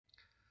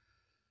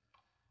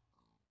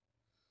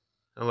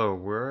Hello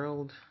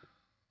world.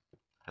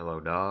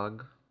 Hello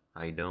dog.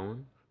 How you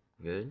doing?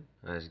 Good?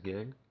 That's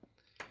good.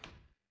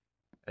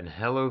 And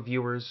hello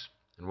viewers,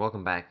 and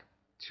welcome back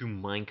to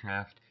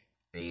Minecraft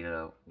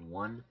Beta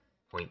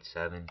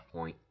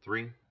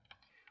 1.7.3.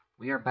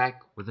 We are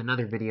back with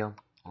another video.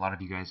 A lot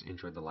of you guys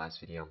enjoyed the last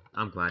video.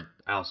 I'm glad.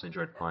 I also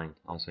enjoyed playing.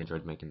 I also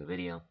enjoyed making the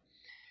video.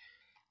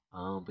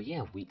 But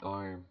yeah, we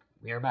are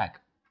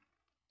back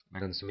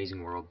in this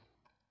amazing world.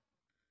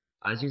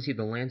 As you can see,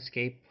 the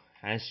landscape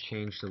has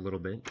changed a little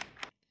bit.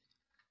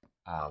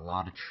 A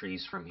lot of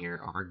trees from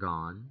here are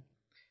gone,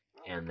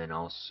 and then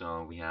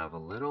also we have a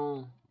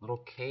little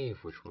cave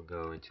which we'll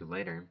go into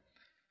later,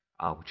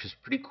 which is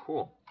pretty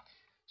cool.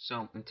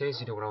 So in today's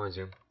video, what I want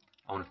to do,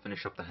 I want to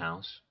finish up the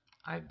house.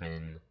 I've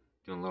been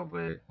doing a little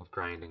bit of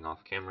grinding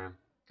off camera.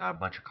 Got a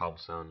bunch of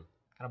cobblestone,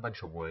 got a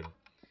bunch of wood.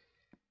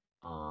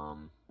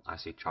 I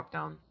see chop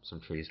down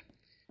some trees.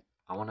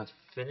 I want to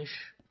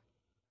finish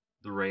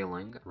the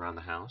railing around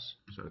the house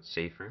so it's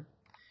safer.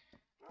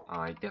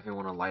 I definitely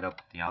want to light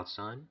up the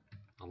outside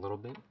a little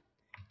bit,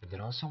 and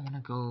then also want to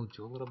go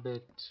do a little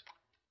bit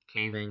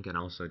caving and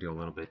also do a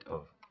little bit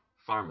of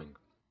farming.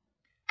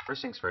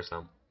 First things first,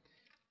 though,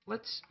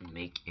 let's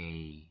make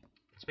a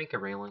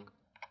railing,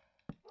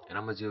 and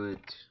I'm gonna do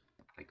it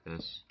like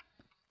this.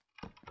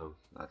 Oh,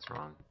 that's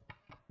wrong.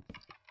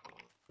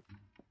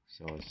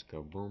 So let's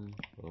go boom,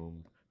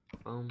 boom,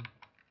 boom.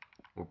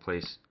 We'll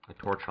place a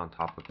torch on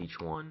top of each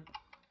one,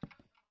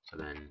 so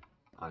then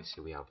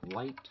obviously we have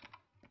light.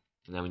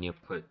 And then we need to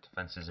put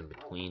fences in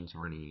between, so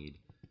we're going to need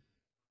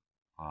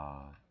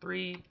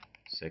 3,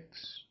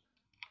 6,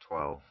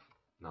 12,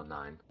 no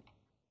 9,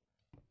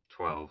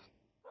 12,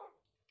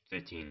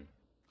 15,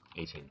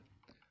 18.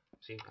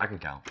 See, I can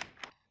count.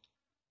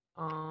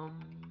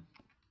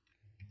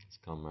 Let's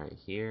come right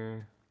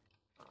here.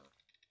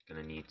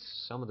 Gonna need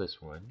some of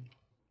this wood.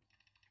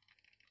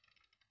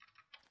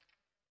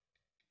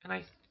 And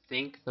I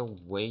think the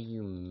way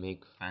you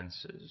make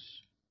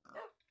fences,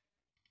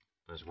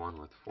 there's one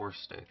with 4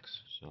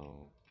 sticks,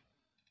 so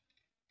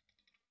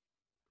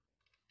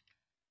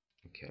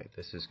okay,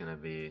 this is gonna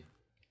be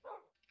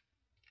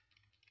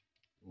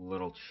a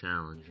little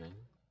challenging.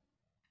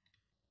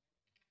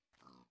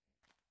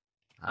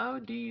 How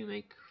do you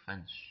make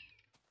fence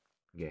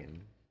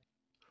game?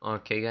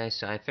 Okay guys,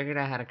 so I figured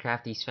out how to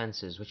craft these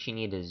fences. What you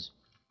need is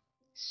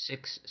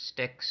 6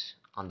 sticks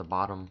on the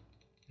bottom,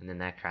 and then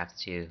that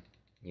crafts you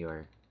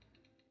your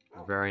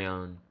very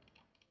own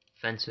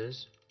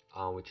fences.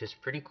 Which is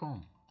pretty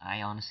cool.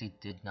 I honestly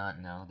did not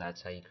know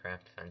that's how you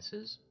craft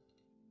fences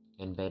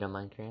in beta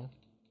Minecraft.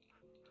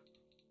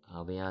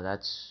 But yeah,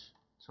 that's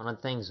one of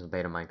the things with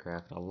beta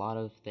Minecraft. A lot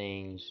of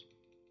things,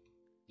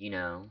 you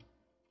know,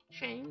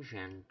 change,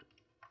 and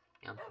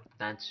yeah,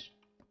 that's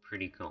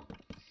pretty cool.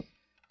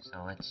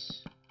 So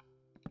let's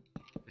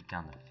put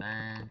down the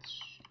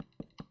fence,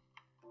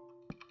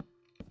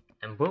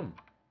 and boom!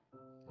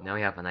 Now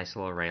we have a nice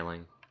little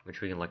railing, which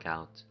we can look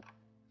out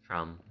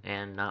from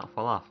and not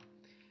fall off.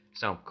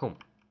 So, cool.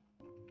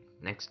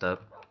 Next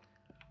up,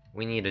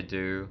 we need to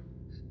do...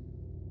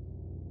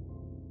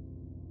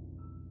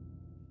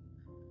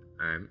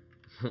 Alright,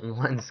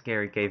 one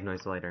scary cave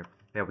noise later.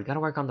 Yeah, we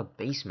gotta work on the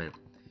basement,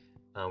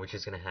 which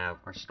is gonna have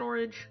our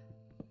storage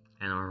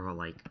and our,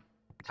 like,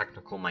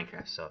 technical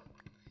Minecraft stuff.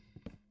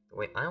 The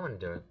way I want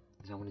to do it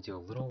is I want to do a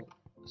little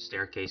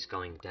staircase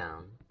going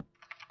down.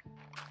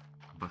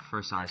 But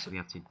first, obviously, we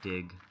have to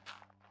dig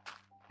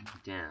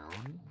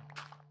down.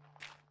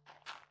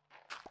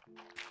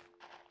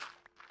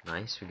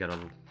 Nice, we got a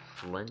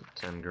flint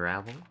and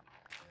gravel.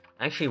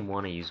 I actually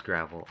want to use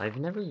gravel. I've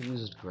never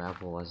used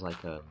gravel as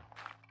like a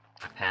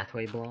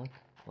pathway block,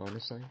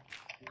 honestly.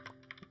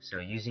 So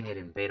using it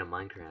in beta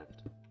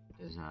Minecraft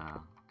is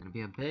gonna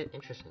be a bit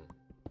interesting.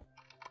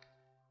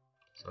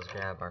 So let's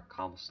grab our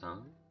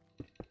cobblestone,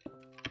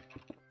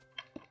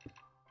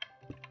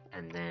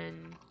 and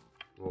then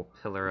we'll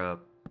pillar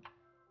up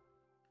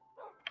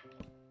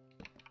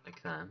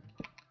like that.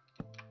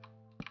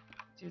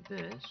 Do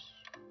this.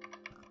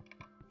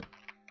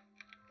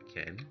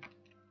 Okay.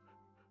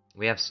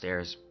 We have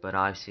stairs, but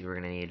obviously we're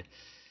gonna need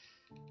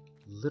a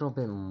little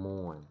bit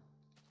more.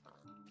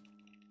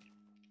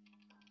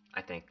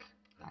 I think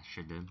that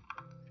should do.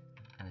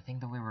 And I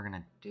think the way we're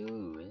gonna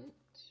do it...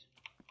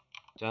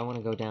 Do I want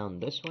to go down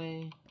this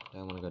way? Do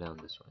I want to go down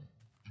this way?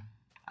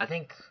 I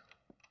think,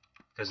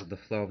 because of the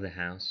flow of the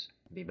house,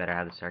 it'd be better to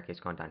have the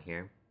staircase going down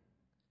here,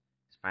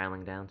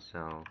 spiraling down,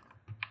 so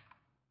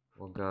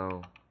we'll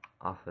go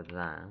off of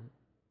that.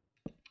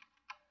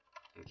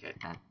 Okay,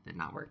 that did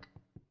not work.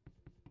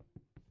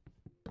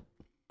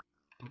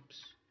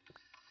 Oops.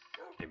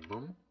 Okay,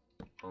 boom,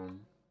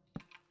 boom,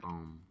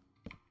 boom,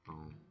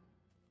 boom.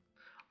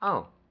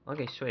 Oh,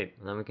 okay, sweet.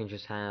 And then we can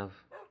just have...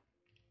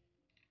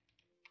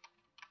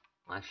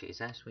 Well, actually, is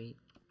that sweet?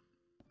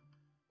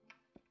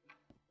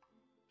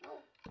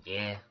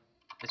 Yeah,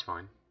 it's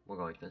fine. We'll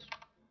go like this.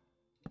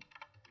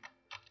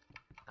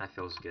 That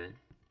feels good.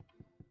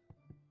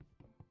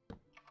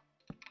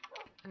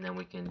 And then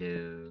we can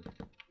do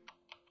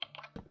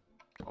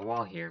a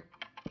wall here.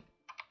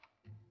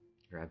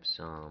 grab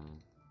some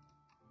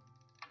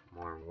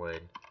more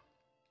wood.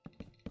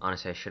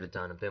 Honestly, I should have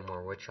done a bit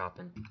more wood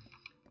chopping.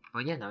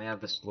 But yeah, now we have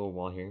this little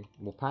wall here.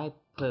 We'll probably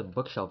put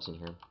bookshelves in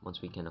here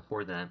once we can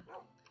afford that.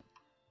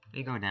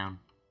 We go down.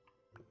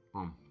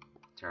 Boom.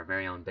 To our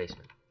very own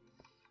basement.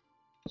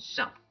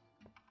 So,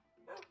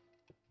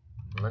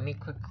 let me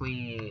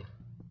quickly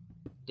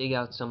dig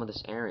out some of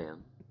this area,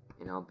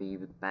 and I'll be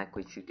back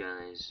with you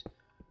guys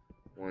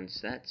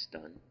once that's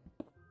done.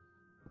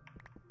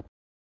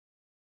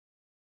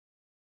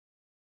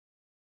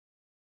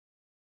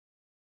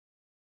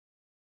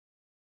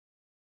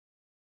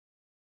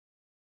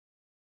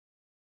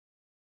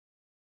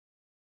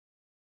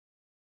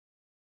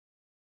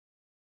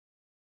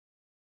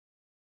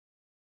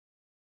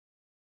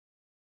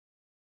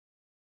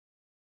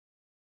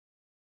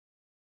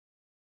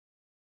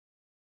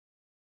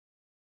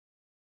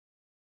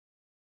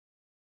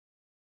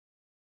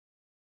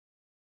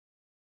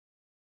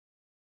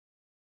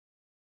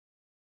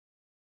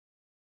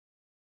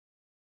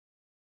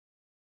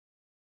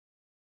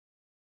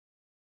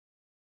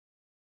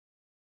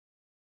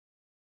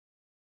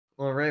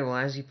 Alright, well,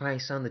 as you probably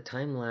saw in the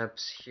time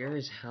lapse, here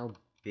is how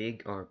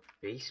big our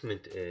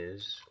basement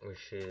is,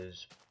 which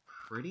is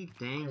pretty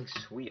dang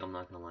sweet, I'm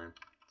not gonna lie.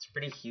 It's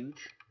pretty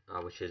huge,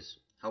 which is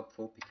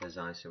helpful because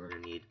obviously we're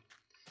gonna need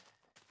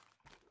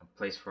a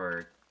place for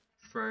our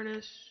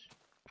furnace,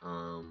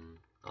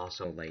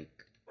 also like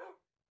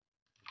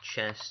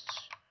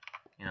chests,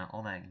 you know,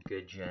 all that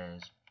good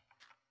jazz.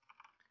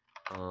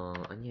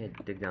 I need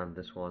to dig down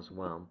this wall as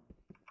well.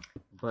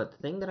 But the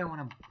thing that I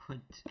want to put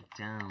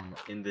down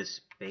in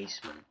this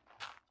basement,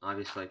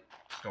 obviously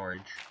storage,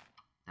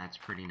 that's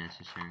pretty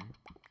necessary.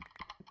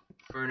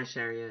 Furnace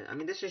area, I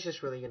mean this is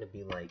just really going to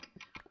be like,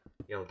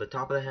 you know, the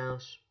top of the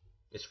house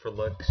is for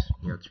looks,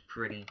 you know, it's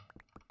pretty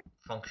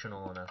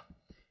functional enough.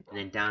 And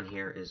then down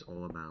here is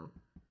all about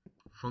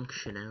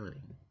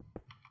functionality.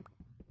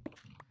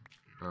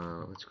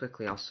 Let's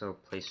quickly also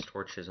place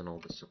torches on all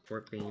the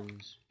support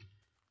beams.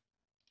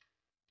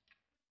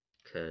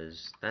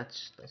 Because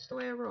that's the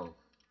way I roll.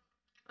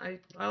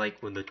 I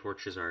like when the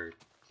torches are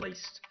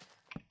placed,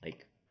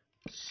 like,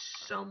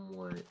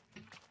 somewhat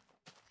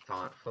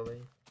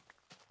thoughtfully.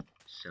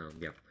 So,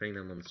 yeah, putting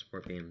them on the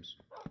support beams,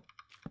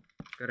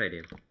 good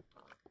idea. So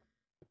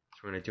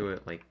we're gonna do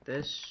it like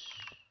this,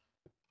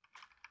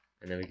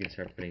 and then we can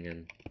start putting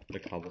in the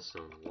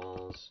cobblestone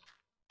walls.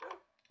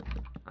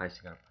 I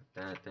just gotta put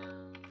that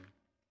down.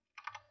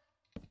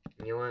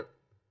 You know what?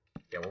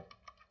 Yeah,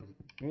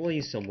 we'll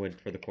use some wood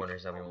for the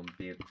corners that we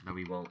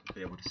won't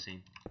be able to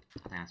see. I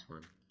think that's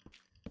fun.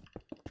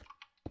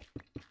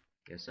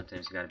 Yeah,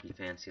 sometimes you gotta be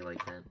fancy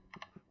like that.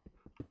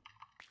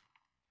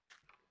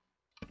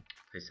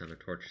 Place down a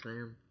torch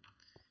there.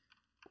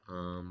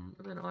 And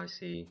then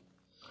obviously.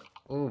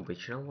 Oh,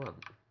 but you know what?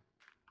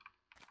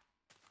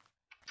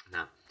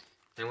 Now,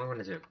 the thing I want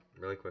to do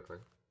really quickly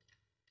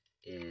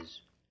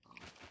is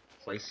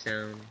place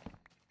down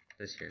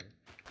this here.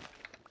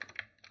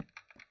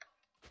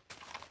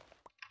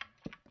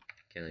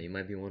 Okay, now you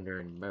might be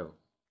wondering, bro,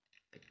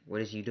 like,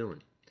 what is you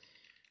doing?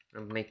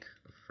 I'm gonna make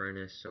a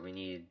furnace, so we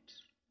need,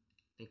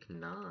 I think,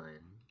 9.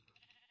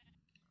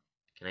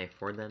 Can I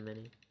afford that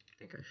many? I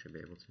think I should be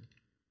able to.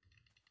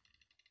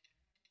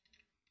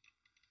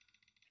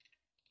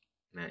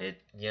 Now,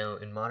 you know,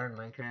 in modern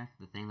Minecraft,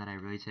 the thing that I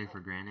really take for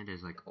granted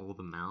is, like, all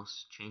the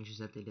mouse changes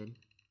that they did.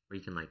 Where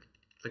you can, like,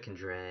 click and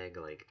drag,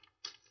 like,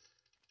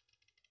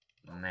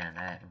 man,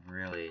 that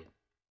really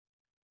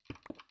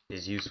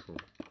is useful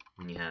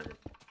when you have it.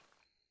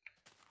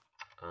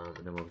 And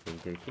then what we can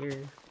do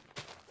here,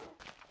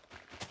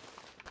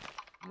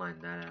 mine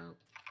that out,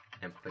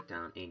 and put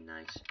down a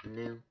nice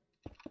new,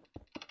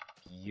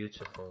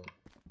 beautiful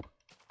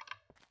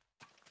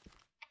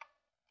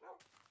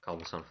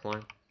cobblestone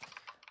floor.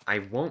 I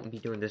won't be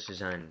doing this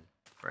design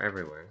for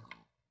everywhere,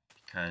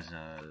 because,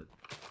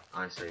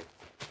 honestly,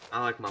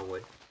 I like my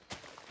wood,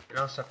 and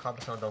also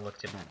cobblestone don't look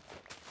too bad.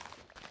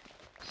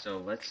 So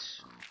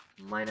let's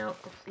mine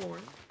out the floor,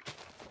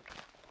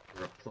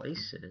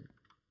 replace it,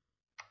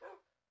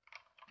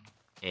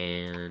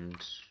 and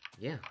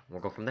yeah, we'll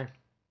go from there.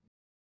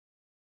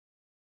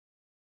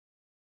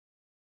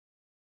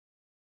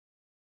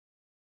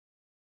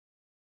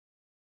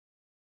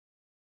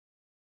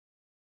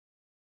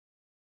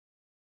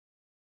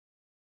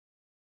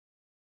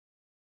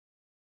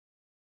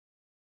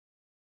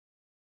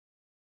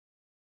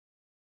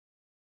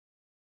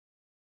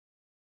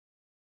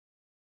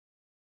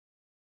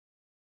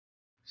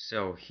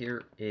 So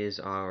here is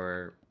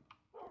our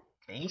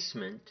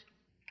basement.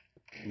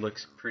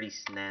 Looks pretty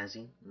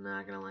snazzy, I'm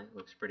not gonna lie,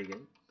 looks pretty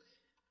good.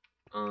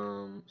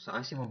 So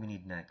I see what we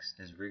need next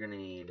is we're gonna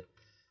need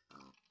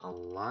a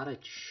lot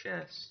of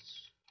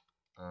chests.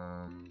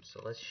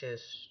 So let's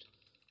just,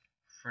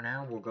 for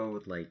now we'll go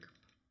with like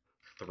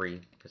 3,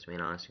 because I mean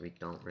honestly we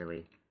don't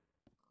really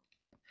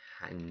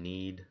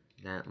need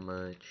that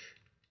much.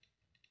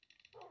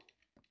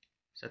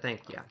 So I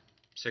think, yeah,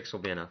 6 will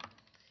be enough.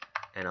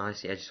 And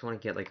honestly, I just want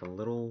to get like a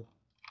little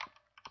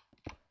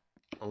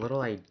a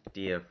little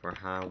idea for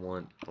how I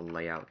want the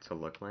layout to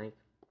look like.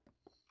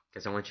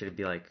 Because I want you to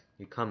be like,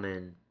 you come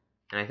in,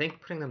 and I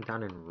think putting them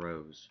down in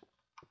rows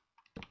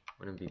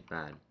wouldn't be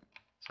bad.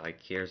 So like,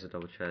 here's a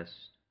double chest.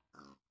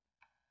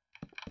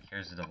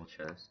 Here's a double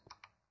chest.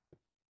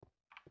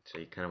 So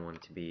you kind of want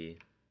it to be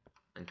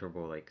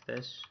enterable like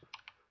this.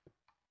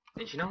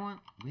 And you know what?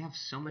 We have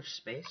so much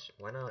space,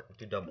 why not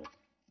do double?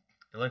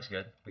 It looks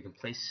good. We can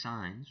place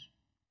signs,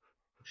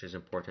 which is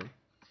important.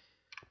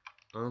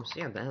 So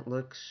yeah, that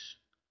looks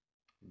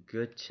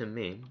good to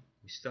me.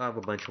 We still have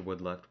a bunch of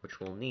wood left, which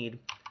we'll need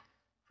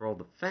for all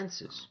the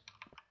fences.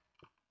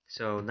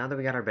 So now that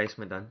we got our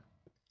basement done,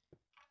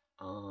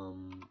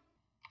 ooh,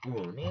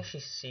 let me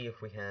actually see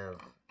if we have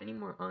any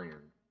more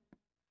iron.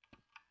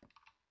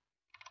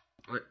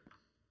 What?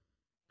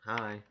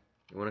 Hi.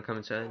 You wanna come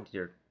inside?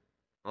 You're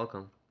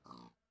welcome.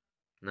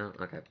 No?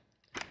 Okay.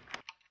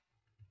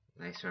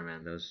 Nice one,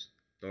 man. Those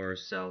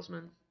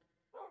salesmen.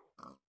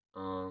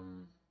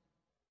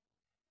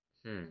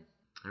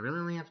 I really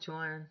only have 2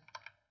 iron?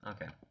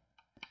 Okay.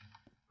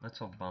 That's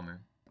a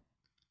bummer.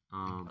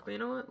 But you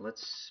know what?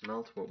 Let's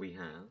smelt what we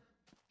have.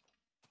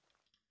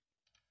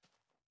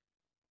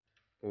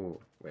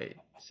 Oh, wait.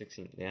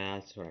 16. Yeah,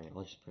 that's alright.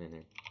 I'll just put it in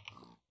there.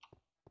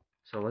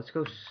 So let's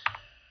go.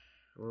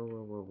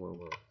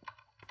 Whoa.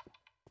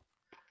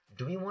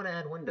 Do we want to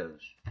add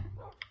windows?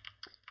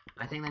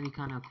 I think that'd be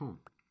kind of cool.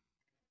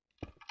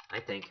 I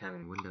think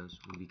having windows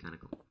would be kind of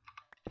cool.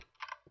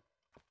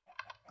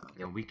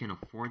 Yeah, we can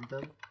afford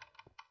them.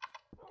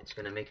 It's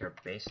gonna make our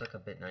base look a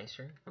bit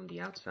nicer from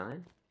the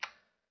outside.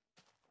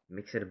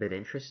 Makes it a bit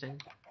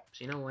interesting.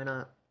 So you know, why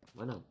not?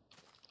 Why not?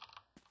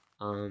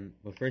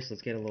 But first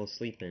let's get a little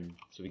sleep in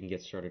so we can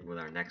get started with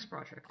our next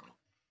project.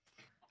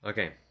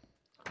 Okay.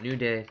 New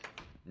day,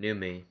 new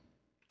me,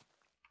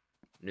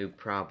 new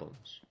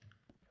problems.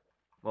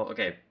 Well,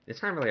 okay,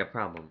 it's not really a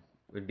problem.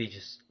 It would be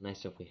just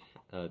nice if we,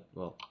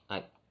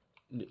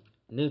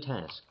 new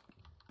task.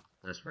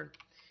 That's word.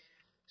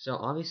 So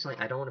obviously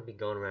I don't want to be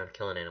going around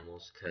killing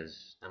animals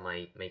because I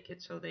might make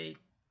it so they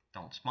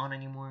don't spawn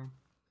anymore.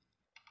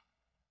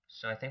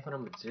 So I think what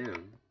I'm gonna do,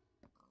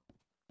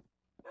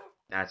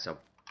 that's a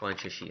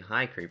bunch of sheep.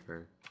 Hi,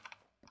 creeper.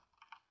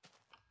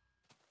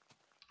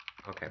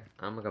 Okay,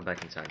 I'm gonna go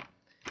back inside.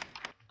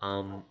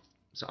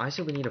 So I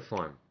said we need a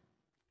farm.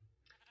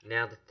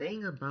 Now the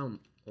thing about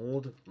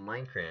old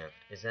Minecraft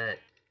is that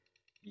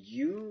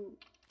you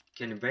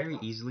can very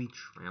easily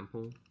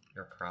trample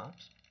your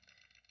crops,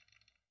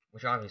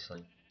 which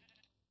obviously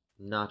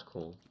not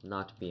cool,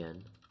 not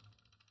bien.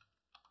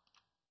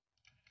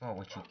 But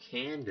what you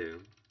can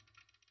do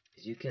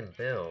is you can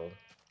build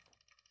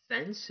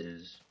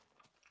fences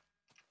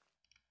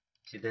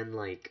to then,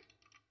 like,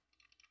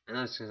 I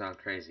know this gonna sound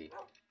crazy,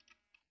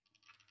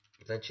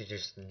 but then you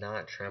just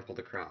not trample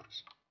the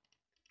crops.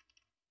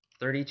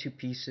 32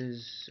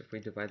 pieces, if we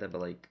divide that by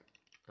like,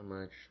 how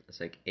much?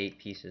 That's like 8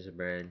 pieces of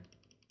bread.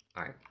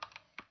 Alright.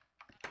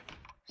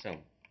 So,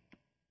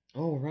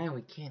 oh right,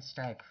 we can't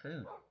stack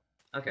food.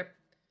 Okay.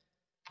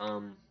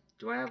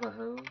 Do I have a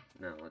hoe?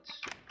 No,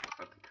 let's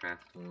fucking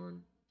craft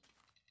one.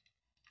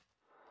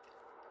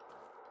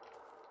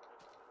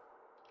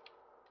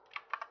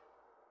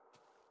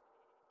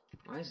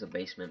 Why is the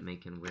basement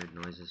making weird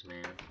noises,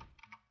 man?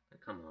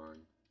 Like, come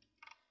on.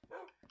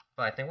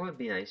 But I think what would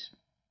be nice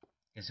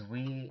is if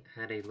we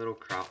had a little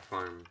crop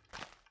farm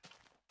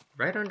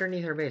right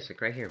underneath our base,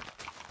 like right here.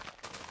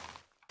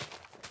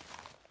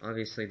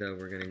 Obviously, though,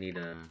 we're gonna need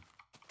a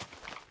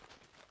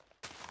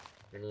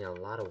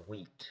lot of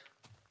wheat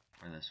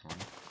for this one.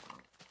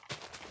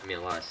 I mean,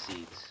 a lot of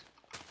seeds.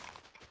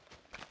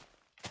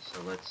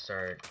 So let's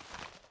start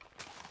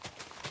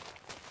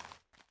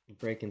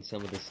breaking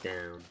some of this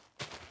down.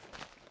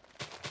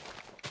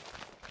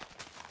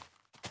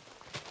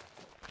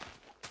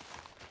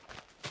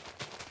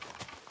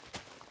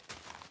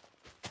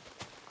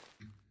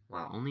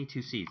 Wow, only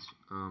 2 seeds.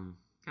 Kind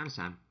of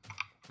sad.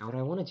 Now what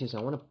I want to do is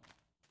I want to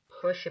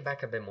push it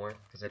back a bit more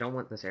because I don't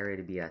want this area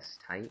to be as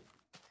tight.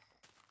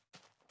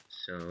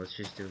 So let's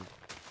just do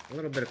a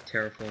little bit of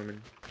terraforming.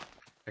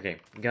 Okay,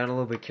 got a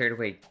little bit carried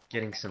away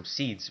getting some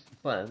seeds,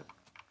 but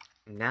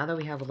now that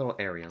we have a little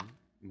area,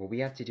 what we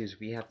have to do is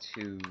we have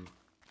to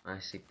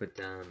actually put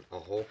down a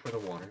hole for the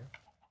water.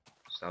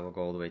 So that will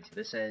go all the way to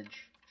this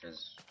edge,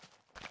 because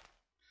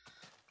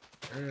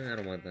I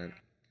don't want that.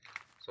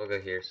 So I'll go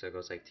here, so it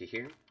goes like to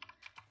here.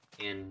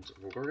 And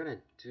what we're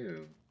gonna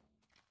do,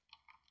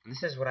 and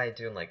this is what I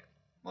do in like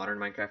modern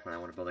Minecraft when I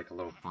want to build like a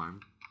little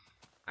farm.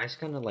 I just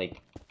kind of like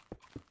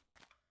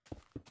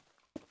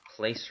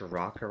place a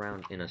rock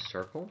around in a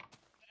circle,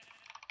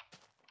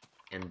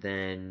 and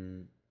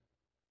then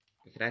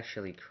we could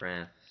actually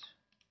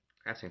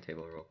crafting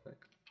table real quick.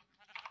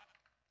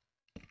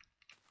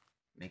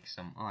 Make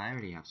some. Oh, I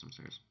already have some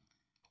stairs.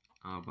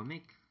 But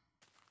make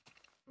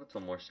a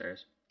little more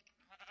stairs.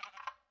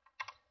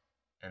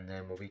 And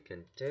then what we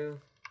can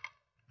do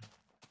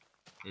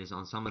is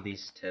on some of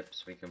these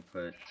tips we can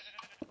put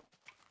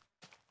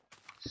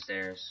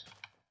stairs.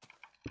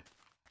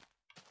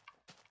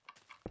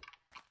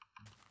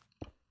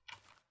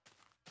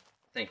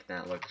 think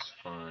that looks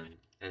fun.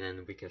 And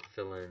then we could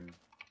fill in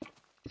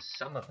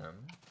some of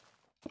them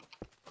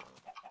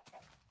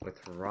with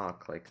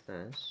rock like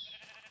this.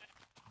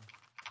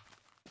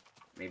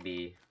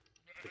 Maybe,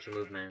 put your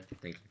move, man.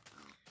 Thank you.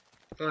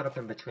 Fill it up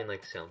in between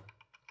like so.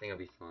 I think it'll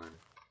be fun.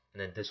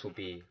 And then this will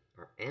be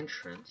our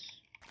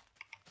entrance.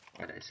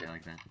 Why did I say it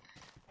like that?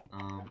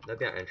 That'll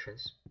be our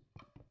entrance.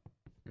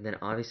 And then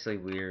obviously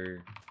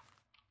we're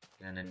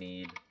gonna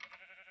need.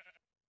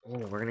 Oh,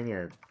 we're gonna need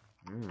a.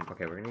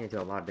 Okay, we're gonna need to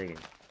do a lot of digging.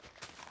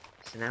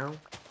 So now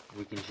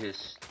we can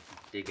just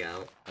dig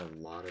out a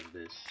lot of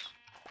this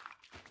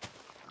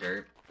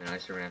dirt, and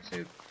obviously we're gonna have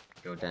to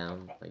go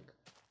down like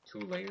 2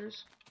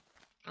 layers.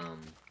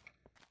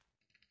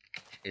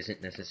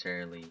 Isn't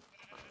necessarily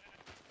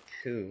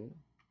cool.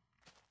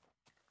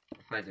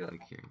 If I do it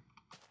like here,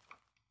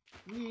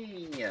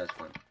 yeah, that's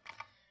fine.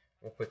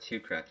 We'll put 2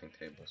 crafting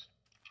tables,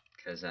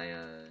 cause I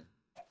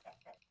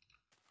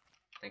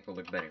think it'll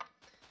look better,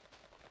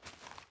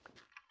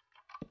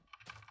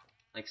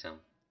 like so,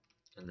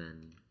 and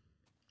then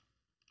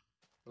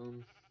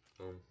boom,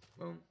 boom,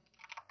 boom,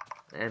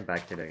 and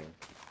back to digging.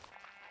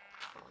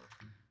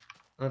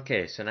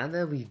 Okay, so now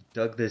that we've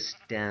dug this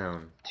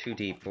down too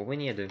deep, what we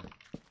need to do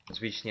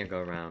is we just need to go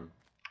around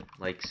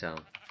like so.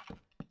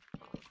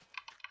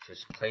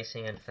 Just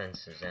placing in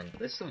fences, and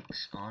this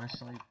looks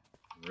honestly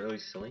really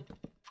silly.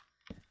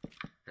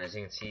 As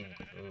you can see,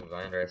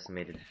 I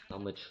underestimated how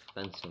much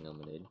fencing I'm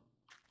gonna need.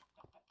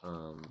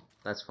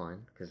 That's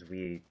fine, because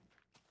we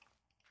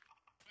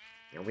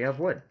have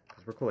wood,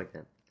 because we're cool like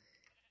that.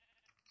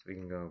 So we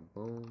can go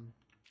boom.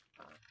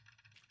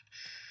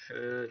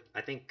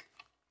 I think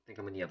I'm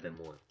gonna need a bit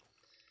more.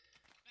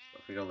 So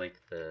if we go like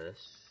this.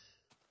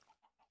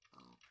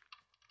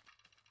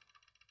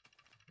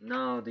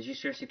 No, did you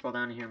seriously fall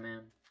down here,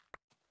 man?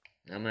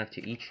 I'm gonna have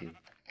to eat you.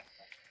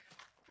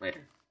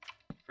 Later.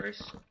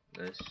 First,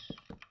 this.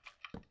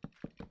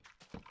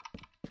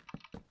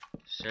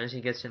 As soon as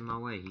he gets in my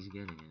way, he's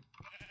getting it.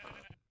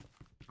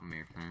 Come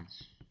here,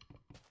 fence.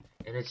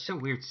 And it's so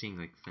weird seeing,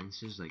 like,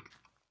 fences, like,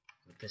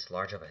 with this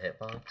large of a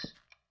hitbox.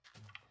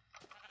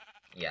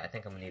 Yeah, I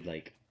think I'm gonna need,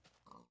 like,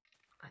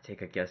 I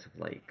take a guess of,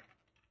 like,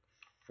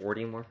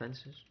 40 more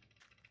fences.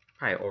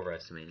 Probably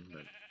overestimating,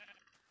 but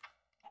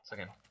it's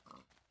okay.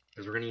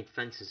 Because we're gonna need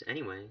fences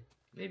anyway.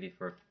 Maybe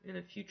for in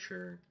a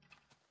future.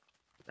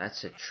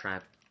 That's a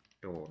trap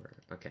door.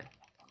 Okay.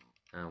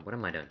 What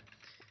am I doing?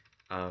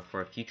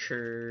 For a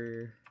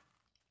future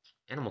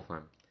animal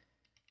farm.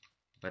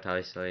 But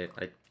obviously,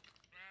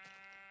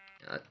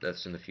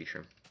 that's in the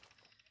future.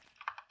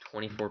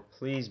 24,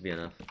 please be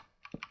enough.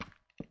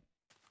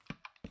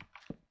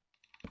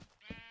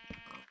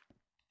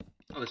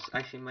 Oh, this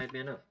actually might be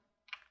enough.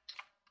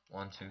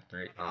 1, 2,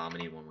 3. Oh, I'm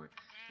gonna need 1 more.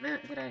 Man,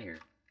 get out of here.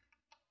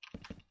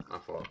 My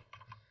fault.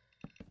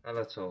 Oh,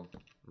 that's so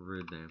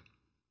rude there.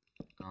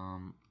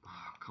 Oh,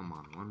 come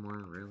on, 1 more,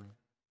 really?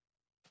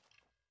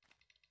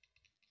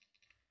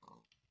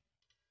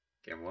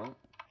 Okay, well,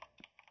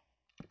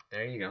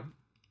 there you go.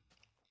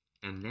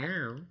 And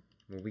now,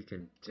 what we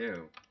can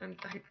do, and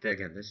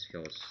again, this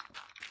feels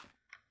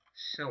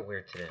so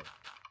weird to do.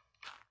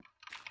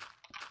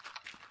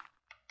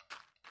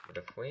 But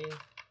if we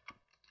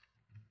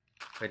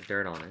put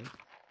dirt on it.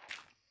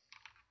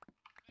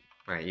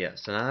 Alright, yeah,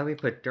 so now that we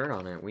put dirt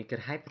on it, we could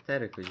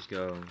hypothetically just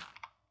go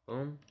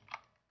boom.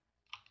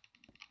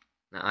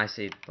 Now I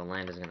say the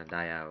land is gonna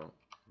die out,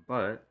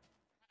 but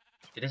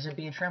it isn't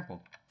being trampled,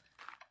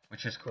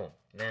 which is cool.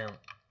 Now,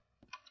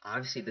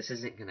 obviously this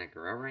isn't gonna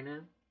grow right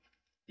now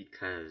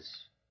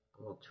because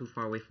I'm a little too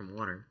far away from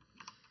water,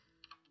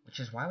 which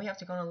is why we have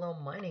to go on a little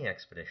mining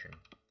expedition.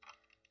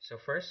 So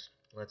first,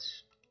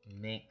 let's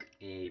make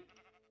a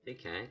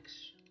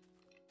pickaxe.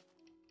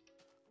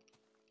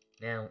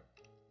 Now,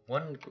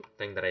 one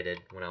thing that I did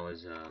when I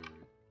was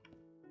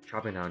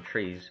chopping down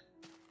trees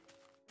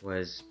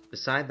was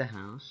beside the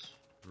house,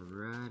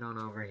 right on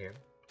over here,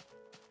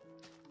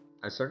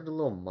 I started a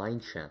little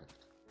mine shaft.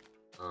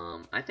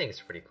 I think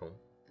it's pretty cool.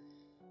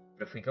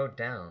 But if we go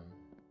down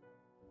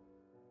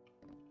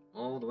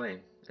all the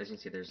way, as you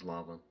can see, there's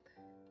lava.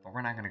 But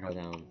we're not gonna go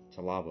down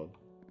to lava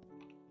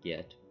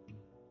yet.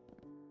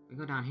 We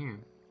go down here.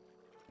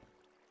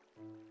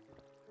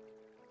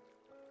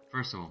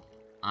 First of all,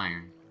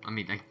 iron.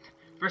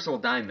 First of all,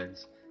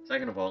 diamonds.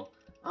 Second of all,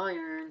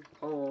 iron,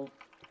 coal,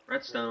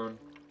 redstone,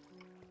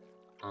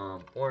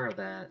 ore of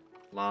that,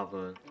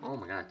 lava. Oh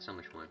my god, so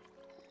much more.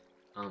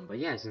 But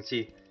yeah, as you can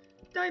see,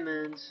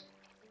 diamonds,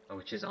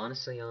 which is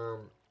honestly,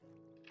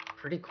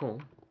 pretty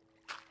cool.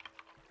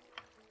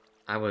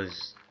 I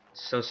was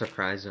so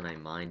surprised when I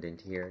mined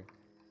into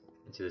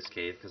this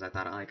cave, because I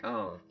thought, like,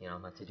 oh, you know,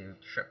 I'm about to do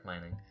strip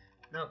mining.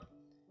 Nope.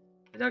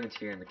 I dug into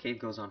here, and the cave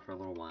goes on for a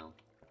little while.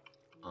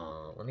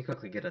 Let me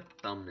quickly get a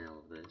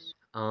thumbnail of this.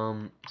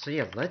 So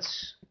yeah,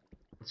 let's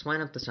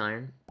mine up this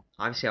iron.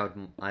 Obviously,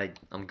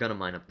 I'm gonna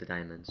mine up the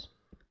diamonds.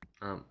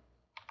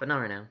 But not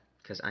right now,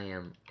 because I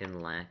am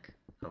in lack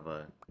of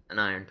an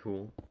iron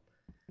tool.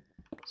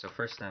 So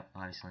first step,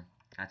 obviously,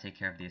 gotta take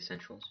care of the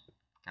essentials.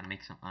 Gotta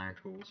make some iron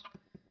tools.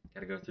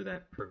 Gotta go through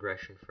that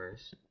progression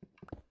first.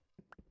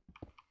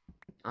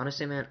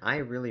 Honestly, man, I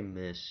really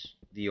miss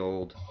the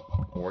old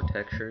ore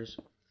textures.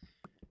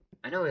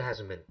 I know it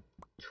hasn't been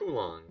too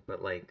long,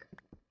 but like,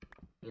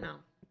 you know,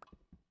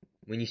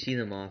 when you see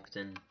them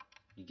often,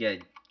 you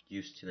get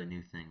used to the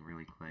new thing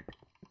really quick.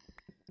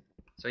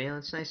 So yeah,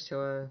 it's nice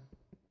to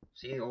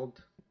see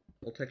old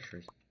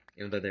textures,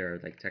 even though they're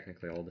like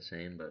technically all the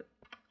same, but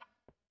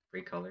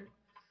recolored.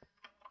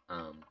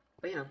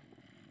 But yeah,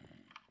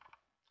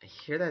 I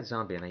hear that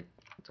zombie and I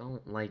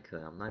don't like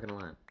that. I'm not gonna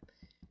lie.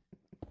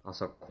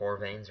 Also, core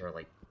veins are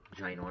like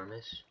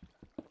ginormous,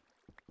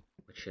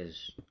 which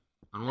is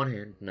on one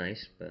hand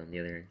nice, but on the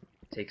other hand,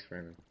 it takes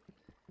forever.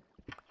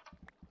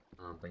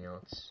 But yeah,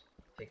 let's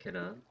pick it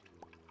up.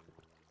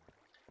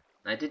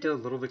 I did do a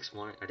little bit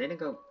smaller. I didn't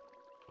go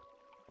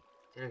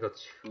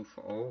too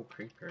far. Oh,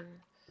 creeper.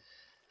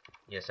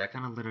 Yes, I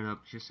kind of lit it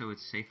up just so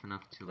it's safe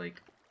enough to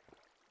like.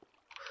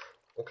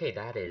 Okay,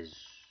 that is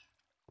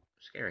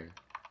scary.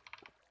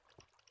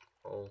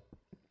 Oh,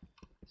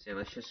 so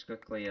let's just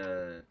quickly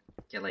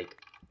get like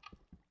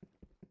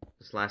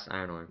this last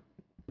iron ore.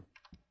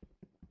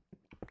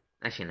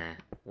 Actually, nah.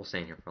 We'll stay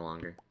in here for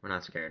longer. We're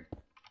not scared.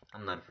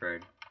 I'm not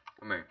afraid.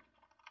 Come here.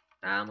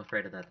 I'm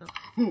afraid of that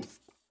though.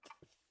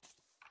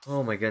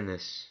 Oh my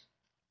goodness.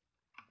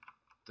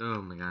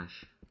 Oh my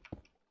gosh.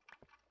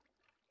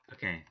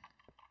 Okay.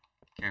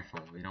 Careful.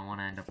 We don't want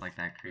to end up like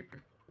that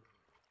creeper.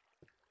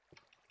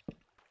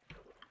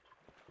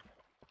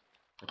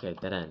 Okay,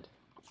 dead end.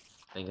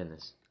 Thank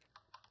goodness.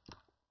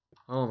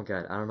 Oh my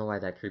god, I don't know why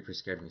that creeper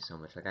scared me so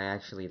much. Like, I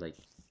actually, like,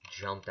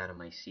 jumped out of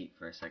my seat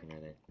for a second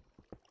right there.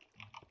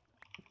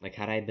 Like,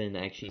 had I been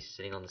actually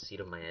sitting on the seat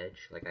of my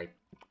edge, like, I...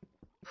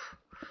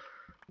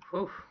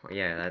 Whew,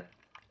 yeah, that...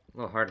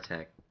 little heart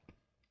attack.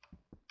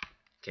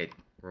 Okay,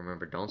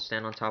 remember, don't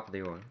stand on top of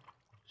the ore.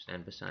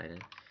 Stand beside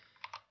it.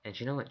 And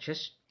you know what,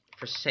 just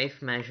for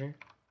safe measure...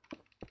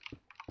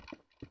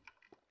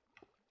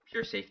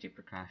 Pure safety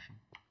precaution.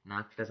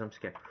 Not because I'm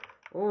scared.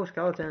 Oh,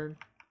 skeleton!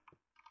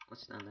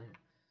 What's down there?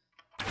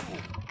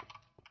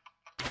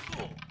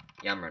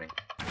 Yeah, I'm ready.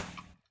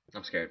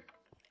 I'm scared.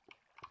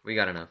 We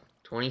got enough.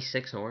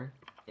 26 ore?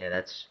 Yeah,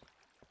 that's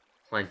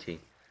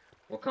plenty.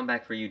 We'll come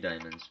back for you,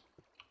 diamonds.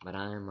 But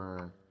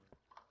I'm,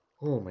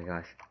 oh my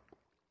gosh.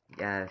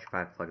 Yeah, I should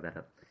probably plug that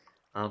up.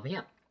 But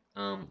yeah.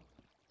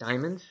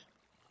 Diamonds,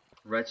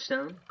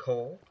 redstone,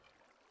 coal,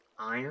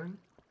 iron.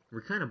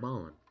 We're kind of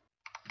balling.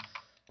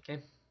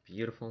 Okay,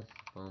 beautiful.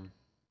 Boom.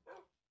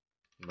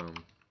 Boom.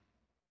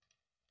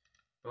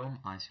 Boom.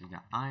 Alright, so we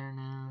got iron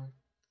now.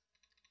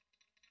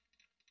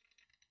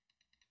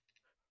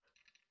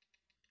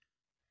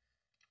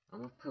 I'm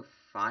gonna put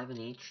 5 in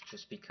each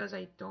just because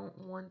I don't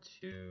want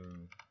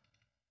to...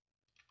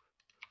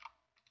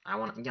 I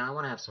want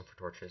to have some for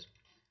torches.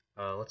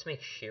 Let's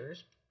make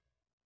shears.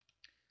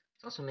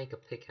 Let's also make a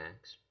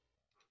pickaxe.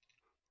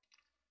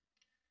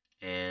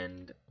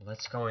 And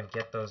let's go and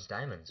get those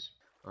diamonds.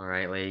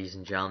 Alright, ladies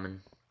and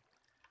gentlemen.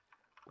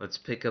 Let's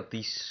pick up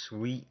these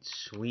sweet,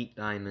 sweet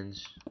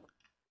diamonds.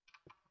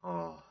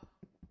 Oh.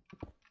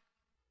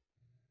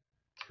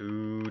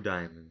 2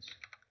 diamonds.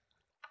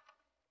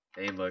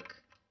 They look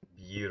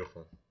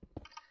beautiful.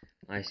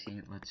 I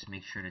see. Let's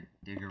make sure to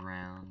dig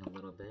around a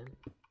little bit.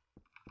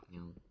 You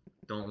know,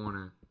 don't want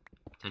to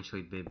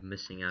potentially be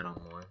missing out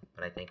on more,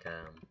 but I think,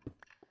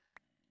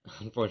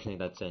 unfortunately,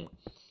 that's it.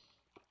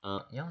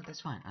 You know,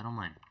 that's fine. I don't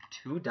mind.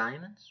 2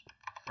 diamonds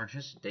for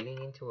just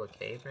digging into a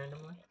cave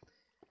randomly?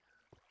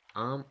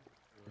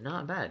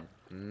 Not bad.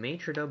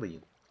 Major W.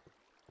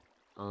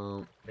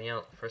 But you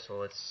know, first of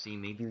all, let's see.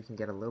 Maybe we can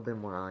get a little bit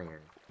more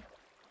iron.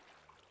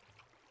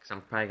 Because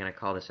I'm probably going to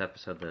call this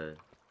episode the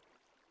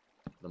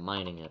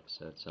mining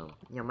episode, so,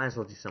 yeah, might as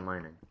well do some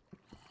mining.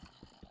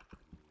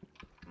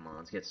 Come on,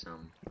 let's get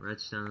some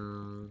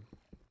redstone.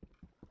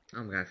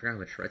 Oh my god, I forgot how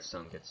much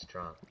redstone gets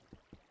dropped.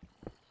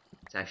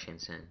 It's actually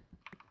insane.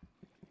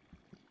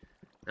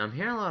 Now, I'm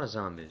hearing a lot of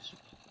zombies.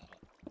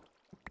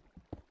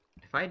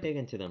 If I dig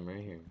into them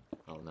right here...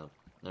 Oh, no.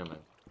 Never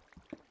mind.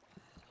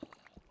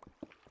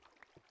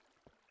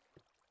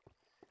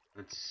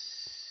 Let's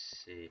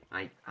see.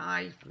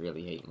 I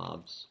really hate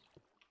mobs.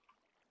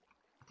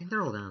 I think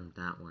they're all down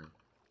that one.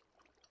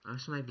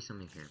 Also might be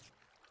something here.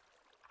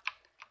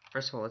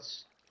 First of all,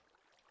 let's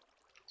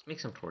make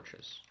some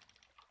torches.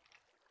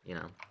 You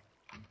know.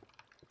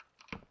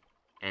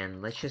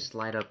 And let's just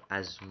light up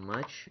as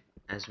much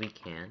as we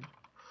can.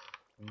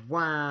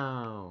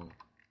 Wow!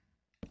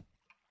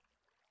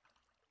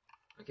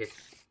 Okay,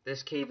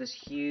 this cave is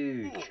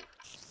huge.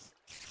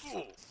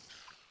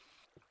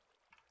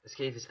 This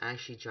cave is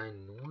actually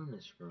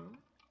ginormous, bro.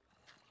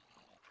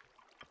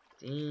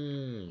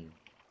 Dang.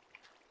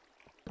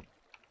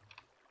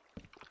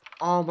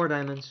 Oh, more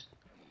diamonds.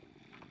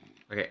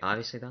 Okay,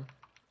 obviously though,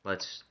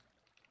 let's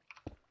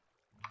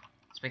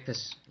make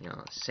this, you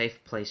know, a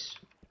safe place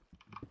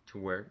to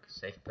work,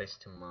 safe place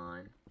to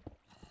mine.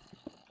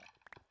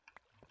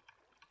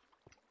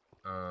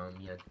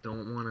 Yeah,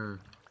 don't wanna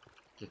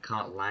get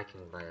caught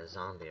lacking by a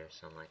zombie or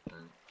something like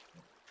that.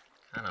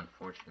 Kinda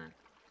unfortunate.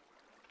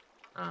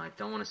 I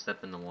don't want to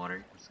step in the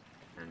water. It's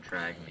gonna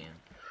drag me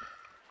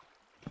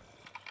in.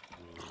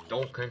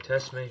 Don't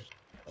contest me.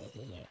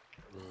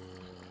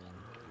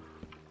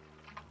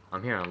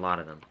 I'm hearing a lot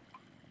of them.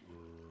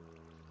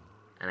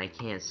 And I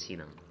can't see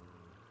them.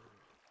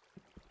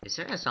 Is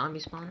there a zombie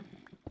spawner?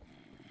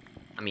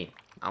 I mean,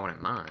 I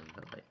wouldn't mind,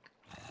 but like...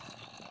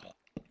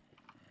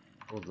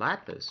 Oh,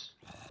 lapis.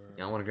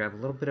 Yeah, I want to grab a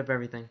little bit of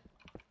everything.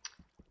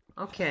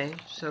 Okay,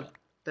 so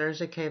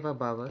there's a cave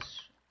above us.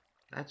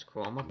 That's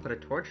cool. I'm gonna put a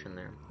torch in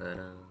there, but,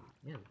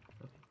 yeah.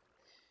 Okay.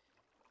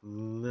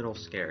 Little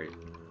scary.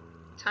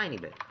 Tiny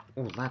bit.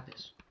 Oh,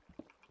 lapis.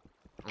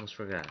 Almost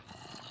forgot.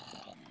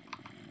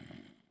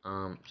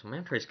 So my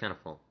inventory's kind of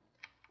full.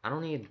 I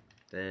don't need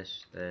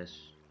this.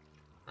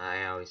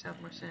 I always have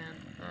more sand.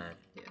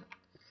 Yeah.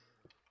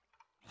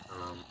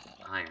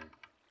 Iron.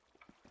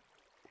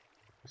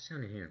 What's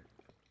down in here?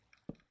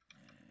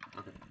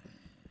 Okay.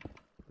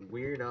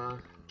 Weird,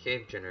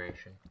 cave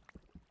generation.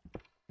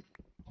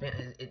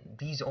 Man,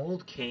 these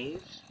old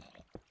caves,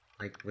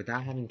 like,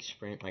 without having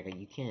sprint, like,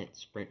 you can't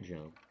sprint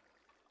jump.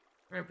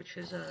 Right, which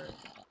is, a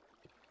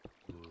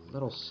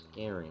little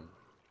scary.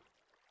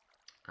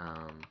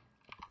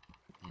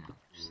 You know,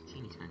 just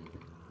teeny tiny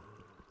bit.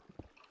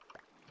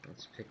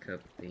 Let's pick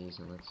up these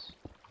and let's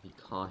be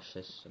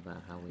cautious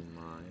about how we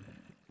mine.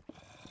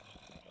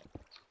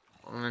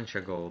 Bunch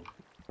of gold.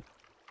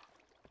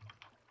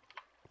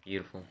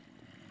 Beautiful.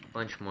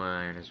 Bunch more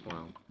iron as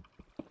well.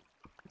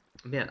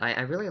 Yeah,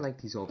 I really like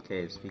these old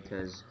caves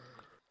because,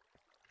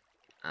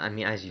 I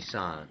mean, as you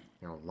saw,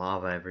 you know,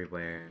 lava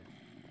everywhere,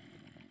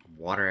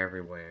 water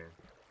everywhere.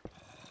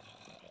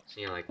 So,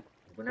 you know, like,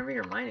 whenever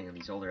you're mining in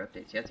these older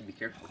updates, you have to be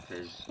careful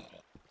because,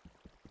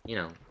 you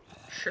know,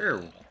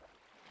 sure,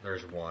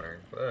 there's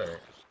water,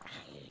 but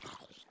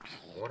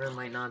water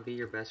might not be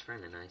your best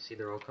friend, and I see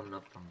they're all coming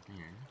up from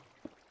there.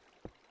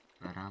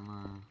 But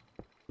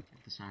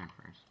get this iron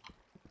first.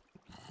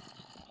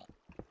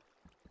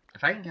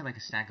 If I can get like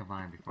a stack of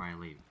iron before I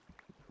leave,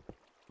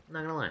 I'm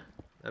not gonna lie,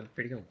 that'd be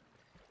pretty cool.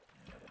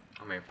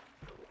 Come here.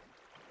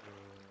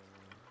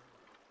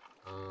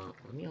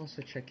 Let me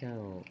also check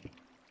out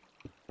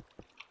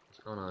what's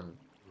going on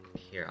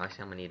here. I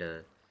see I'm gonna need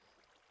a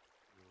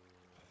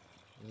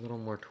little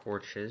more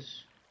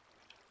torches.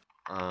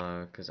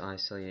 Cause I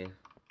see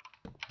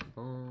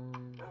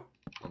boom,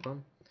 boom,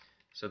 boom.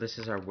 So this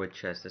is our wood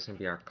chest. This is gonna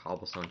be our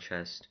cobblestone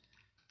chest.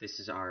 This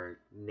is our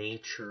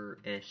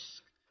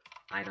nature-esque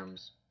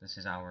items. This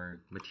is our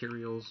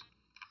materials.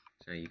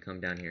 So you come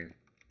down here,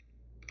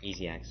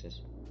 easy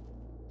access.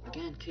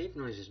 Again, cave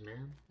noises,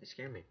 man. They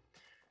scare me.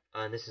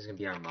 This is gonna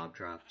be our mob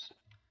drops.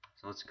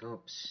 So let's go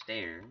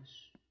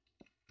upstairs.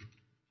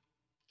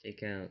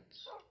 Take out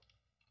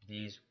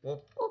these.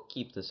 We'll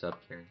keep this up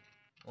here.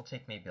 We'll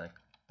take maybe like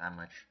that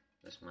much,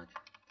 this much.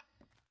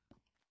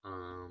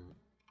 And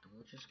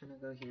we're just gonna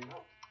go here.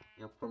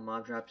 You know, put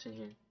mob drops in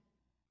here.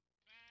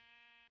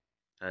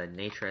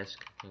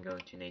 Nature-esque can go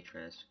into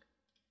nature-esque.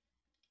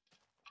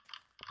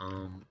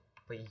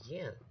 But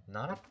yeah,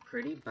 not a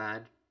pretty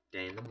bad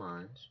day in the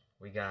mines.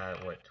 We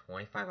got, what,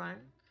 25 iron?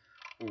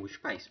 Ooh, we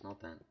should probably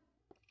smelt that.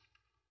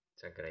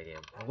 That's a good idea.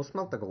 We'll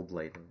smelt the gold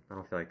later. I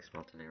don't feel like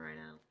smelting it right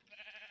now.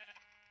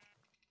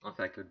 I don't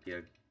feel like it would be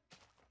a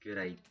good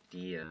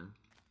idea.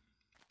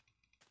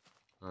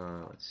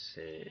 Let's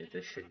see.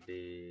 This should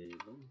be...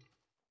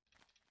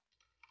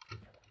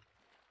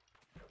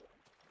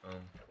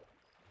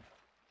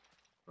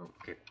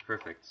 okay,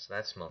 perfect. So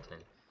that's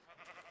smelting.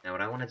 Now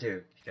what I want to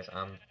do, because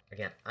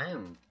I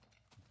am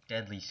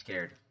deadly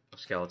scared of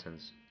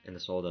skeletons in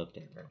this old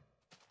update, bro.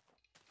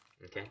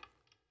 Okay?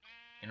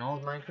 In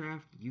old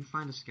Minecraft, you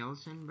find a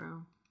skeleton,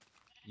 bro,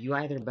 you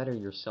either better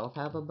yourself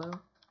have a bow,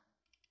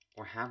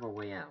 or have a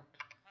way out.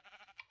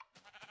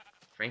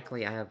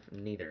 Frankly, I have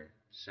neither,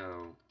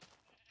 so...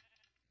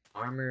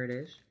 armor it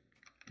is.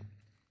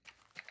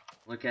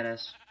 Look at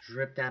us,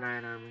 dripped out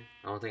iron armor.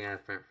 I don't think I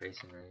have front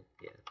facing, right?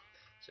 Yeah.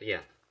 So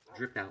yeah,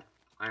 dripped out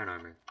iron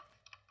armor.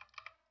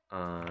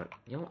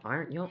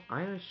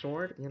 Iron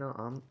sword,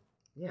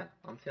 yeah,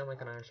 I'm feeling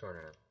like an iron sword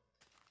right now.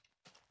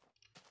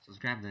 So let's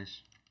grab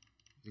this.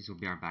 These will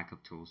be our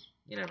backup tools.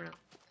 You never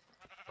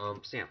know.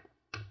 So yeah.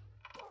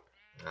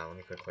 Let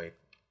me quickly.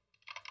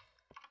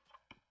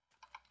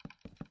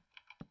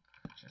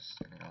 Just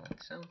gonna go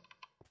like so.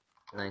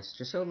 Nice,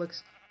 just so it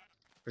looks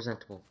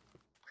presentable.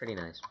 Pretty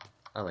nice.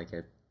 I like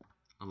it.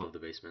 I love the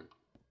basement.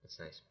 It's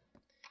nice.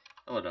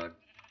 Hello, dog.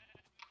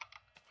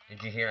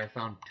 Did you hear I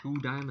found 2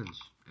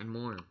 diamonds and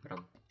more, but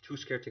I'm too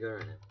scared to go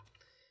right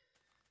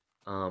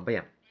now. But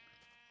yeah.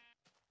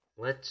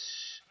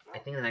 I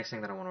think the next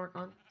thing that I want to work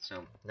on,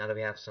 so now that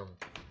we have some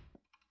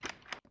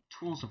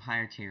tools of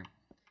higher tier,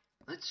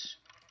 let's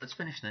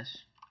finish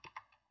this.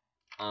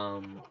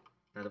 Now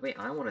the way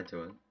I want to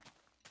do it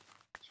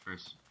is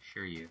first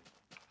share you.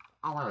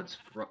 Oh wow,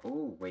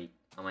 oh wait,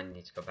 I might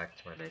need to go back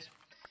to my base.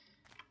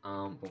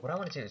 But what I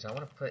want to do is I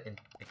want to put in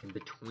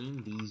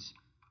between these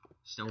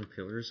stone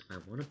pillars, I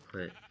want to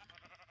put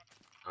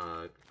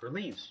for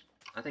leaves.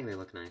 I think they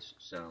look nice,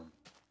 so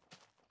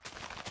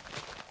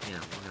yeah,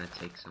 we're gonna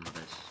take some of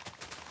this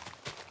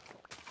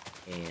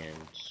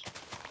And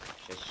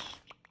just,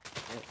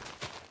 yeah.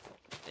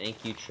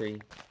 Thank you,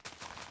 tree.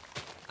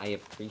 I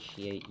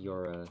appreciate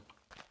your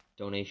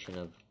donation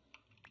of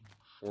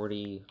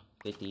 40,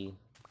 50,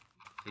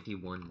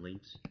 51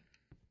 leaves.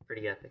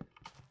 Pretty epic.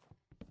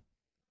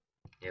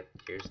 Yep,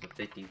 here's the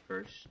 50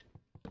 first.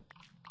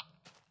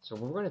 So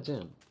what we're gonna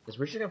do is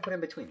we're just gonna put in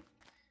between.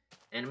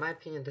 And in my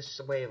opinion, this is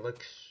the way it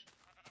looks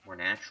more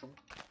natural.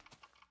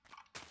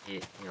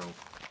 It, you know,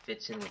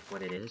 fits in with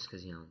what it is,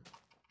 because, you know,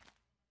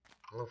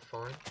 a little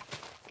fun.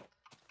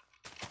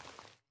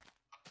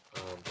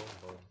 Boom, boom,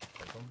 boom,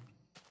 boom.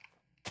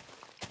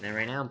 Now,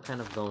 right now, I'm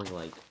kind of going,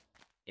 like,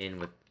 in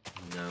with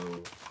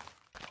no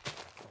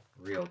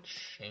real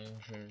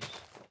changes.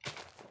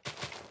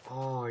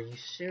 Oh, are you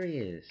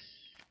serious?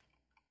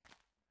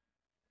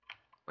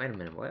 Wait a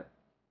minute, what?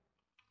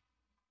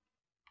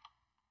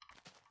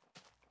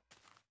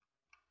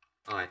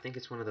 Oh, I think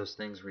it's one of those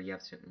things where you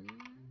have to...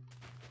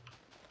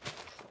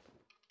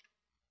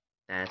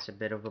 That's a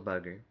bit of a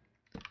bugger.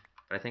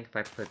 But I think if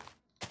I put...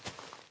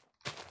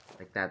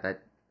 like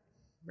that...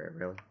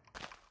 Really?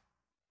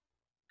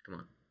 Come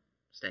on.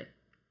 Stay.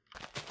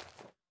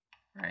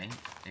 Right?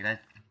 Like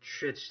that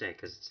should stay,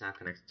 because it's not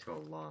connected to a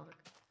log.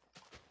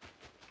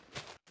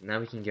 Now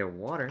we can get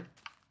water.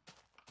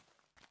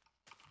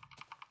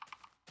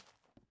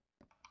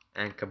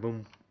 And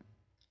kaboom.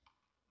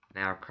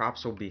 Now our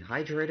crops will be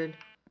hydrated.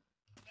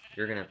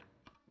 You're gonna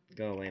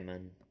go away,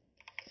 man.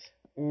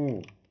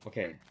 Ooh,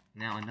 okay.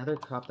 Now another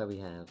crop that we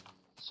have.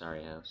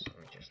 Sorry, house. Let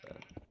me just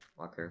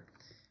walk her.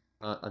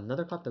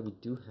 Another crop that we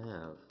do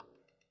have.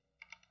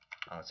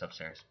 Oh, it's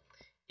upstairs.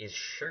 Is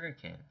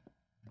sugarcane.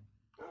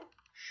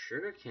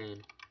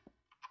 Sugarcane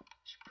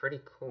is pretty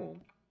cool.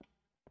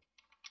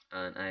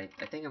 And I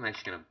think I'm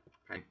actually gonna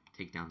probably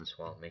take down this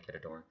wall and make it a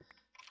door.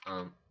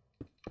 But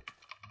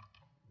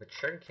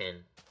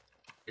sugarcane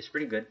is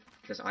pretty good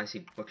because I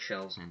see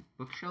bookshelves in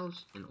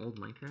old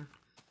Minecraft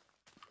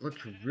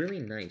looked really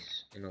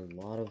nice in a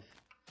lot of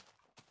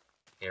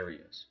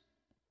areas.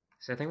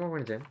 So I think what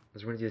we're gonna do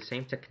is we're gonna do the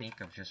same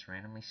technique of just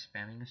randomly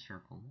spamming a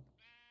circle.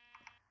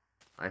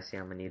 I see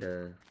I'm gonna need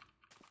a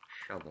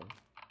shovel.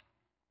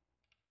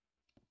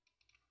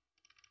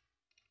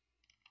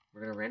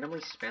 We're gonna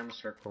randomly spam a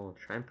circle,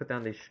 try and put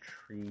down these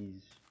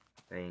trees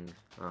things.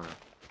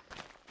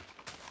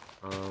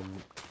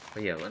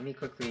 But yeah, let me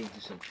quickly do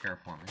some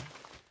terraforming.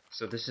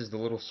 So this is the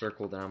little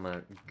circle that I'm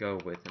gonna go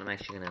with, and I'm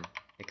actually gonna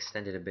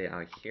extend it a bit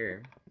out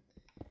here.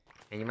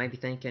 And you might be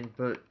thinking,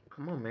 but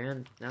come on,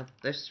 man, now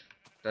this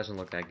doesn't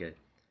look that good.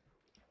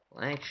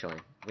 Well, actually,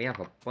 we have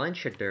a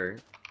bunch of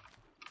dirt.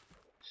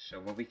 So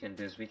what we can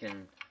do is we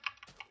can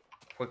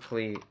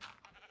quickly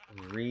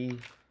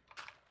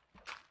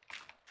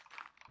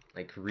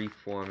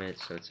reform it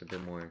so it's a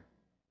bit more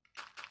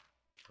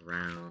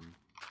round.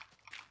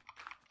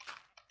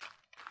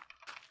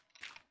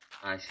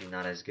 Obviously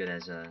not as good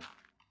as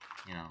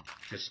you know,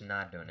 just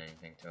not doing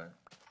anything to it.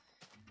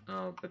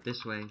 But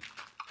this way,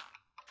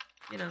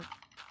 you know,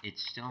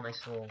 it's still a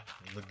nice little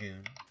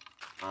lagoon.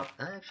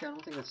 Actually, I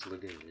don't think that's a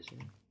lagoon, is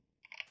it?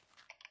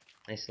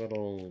 Nice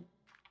little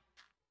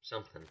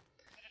something.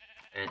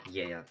 And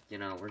yeah, you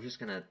know, we're just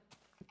gonna,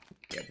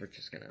 yeah.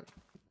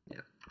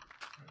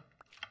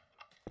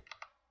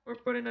 We're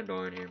putting a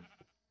door in here.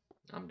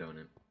 I'm doing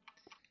it.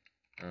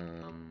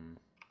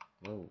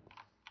 Whoa.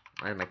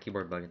 Why is my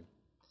keyboard bugging?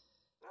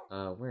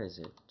 Where is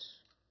it?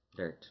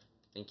 Dirt.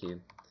 Thank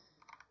you.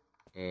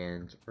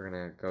 And we're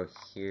gonna go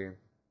here.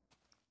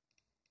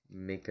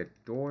 Make a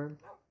door.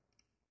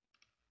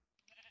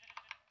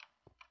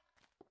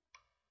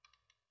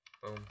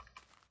 Boom.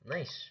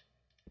 Nice.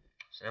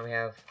 So now we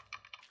have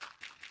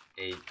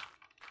a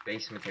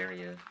basement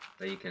area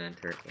that you can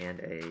enter and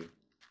a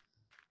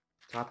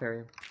top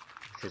area,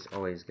 which is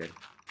always good.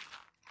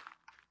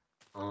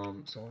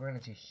 So what we're gonna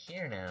do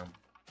here now,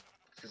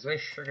 because the way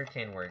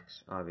sugarcane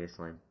works,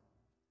 obviously,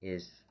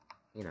 is,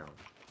 you know,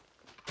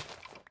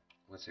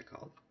 what's it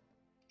called?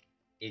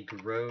 It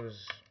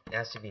grows, it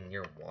has to be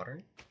near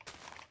water.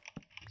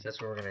 So that's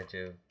what we're gonna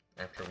do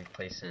after we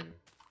place in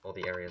all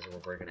the areas where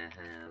we're gonna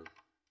have,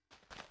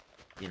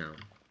 you know,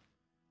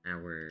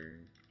 our,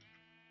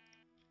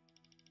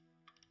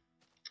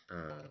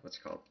 what's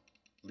it called?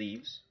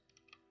 Leaves.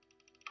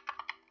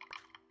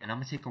 And I'm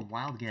gonna take a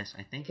wild guess.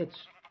 I think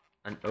it's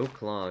an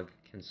oak log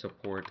can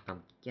support,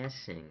 I'm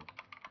guessing,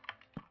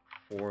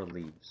 4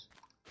 leaves.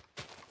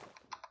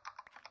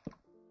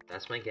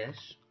 That's my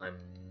guess. I'm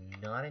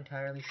not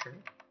entirely sure.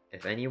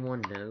 If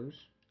anyone knows,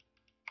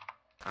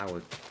 I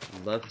would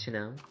love to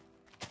know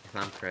if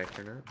I'm correct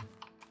or not.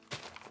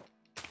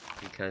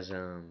 Because,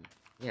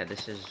 yeah,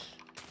 this is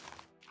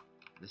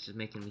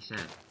making me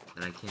sad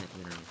that I can't,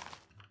 you know,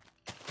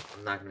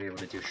 I'm not gonna be able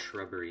to do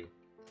shrubbery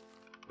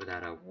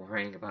without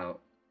worrying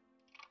about,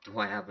 do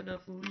I have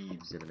enough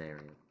leaves in an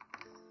area?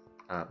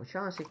 Which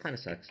honestly kind of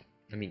sucks.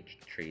 I mean,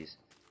 trees,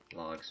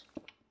 logs,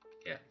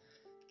 yeah,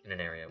 in an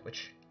area,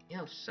 which, you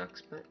know,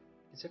 sucks, but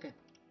it's okay.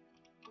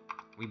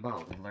 We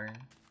ball, we learn,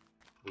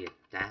 we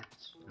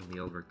adapt, and we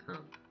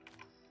overcome.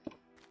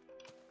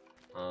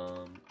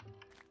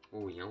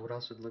 Oh, you know what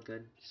else would look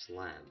good?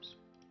 Slabs.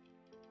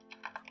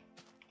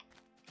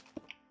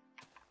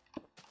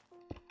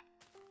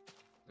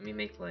 Let me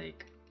make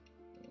like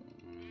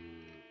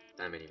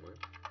that many more.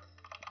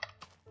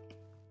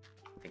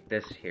 Like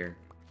this here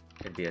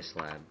could be a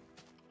slab.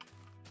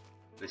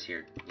 This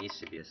here needs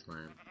to be a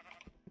slab.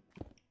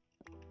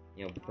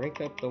 You know,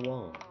 break up the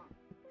wall.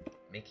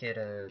 Make it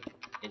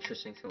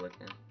interesting to look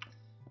at.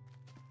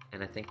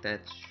 And I think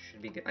that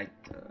should be good. I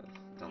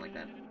don't like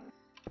that.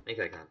 Make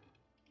it like that.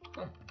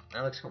 Oh,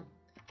 that looks cool.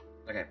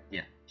 Okay,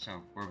 yeah.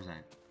 So where was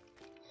I?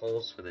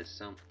 Holes for this.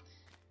 So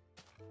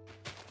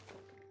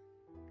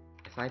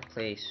if I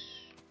place,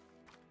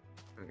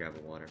 let me grab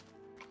a water.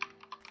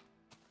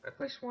 If I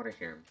place water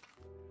here,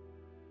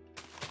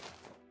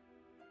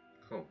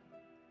 cool.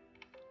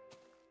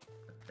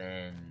 But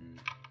then,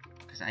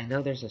 because I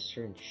know there's a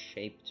certain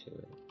shape to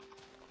it.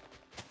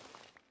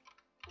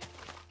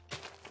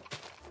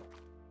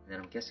 And then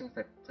I'm guessing if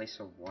I place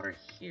a water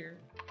here,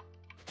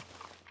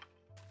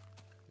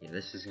 yeah,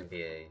 this is gonna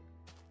be a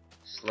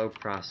slow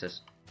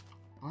process.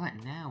 But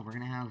now we're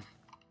gonna have,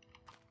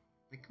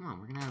 like, come on,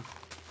 we're gonna have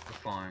a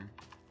farm.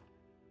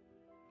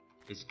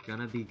 It's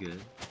gonna be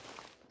good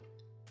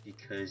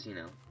because, you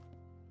know,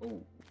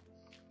 oh,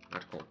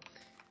 not cool.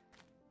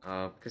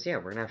 Because yeah,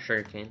 we're gonna have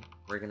sugarcane.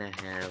 We're gonna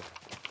have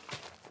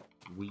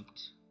wheat,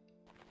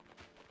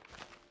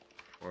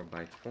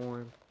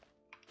 4x4.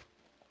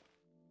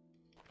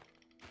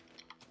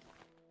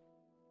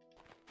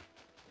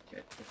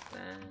 Get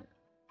that.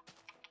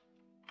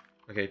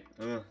 Okay,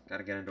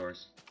 gotta get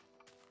indoors.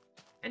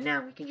 And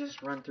now we can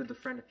just run through the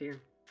front of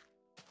here.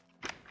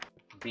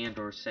 Be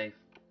indoors safe.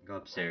 Go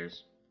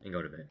upstairs and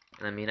go to bed.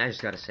 And I mean, I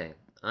just gotta say,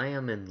 I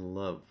am in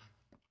love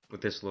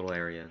with this little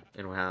area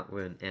and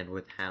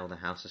with how the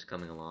house is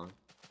coming along.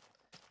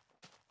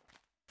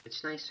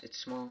 It's nice, it's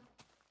small,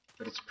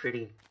 but it's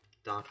pretty,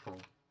 thoughtful,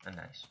 and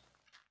nice.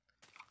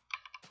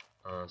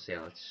 So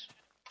yeah, let's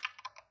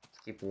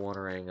keep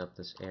watering up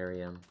this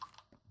area.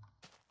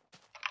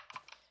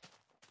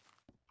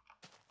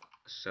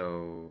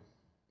 So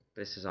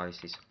this is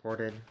obviously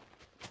supported.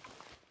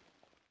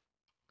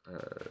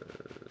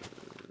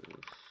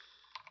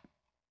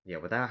 Yeah,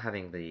 without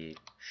having the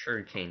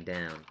sugarcane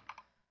down,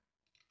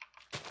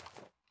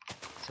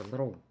 it's a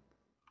little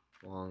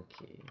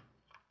wonky.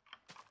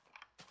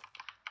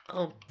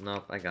 Oh,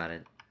 nope, I got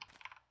it.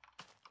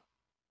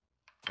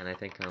 And I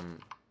think I'm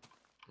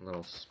a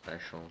little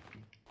special.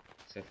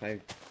 So if I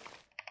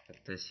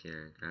put this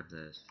here, grab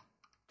this,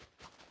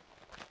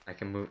 I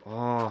can move.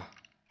 Oh,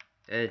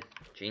 good,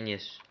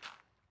 genius.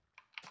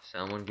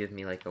 Someone give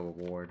me like a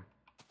award.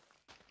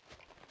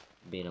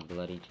 Being a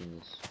bloody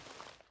genius.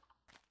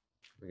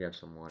 We got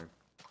some water.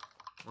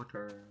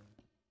 Water.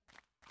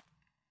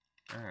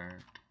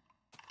 Alright.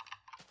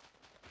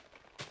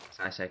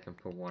 So I say I can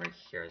put water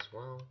here as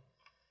well.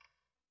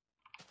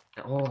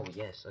 Oh,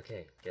 yes,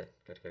 okay, good.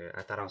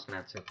 I thought I was gonna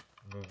have to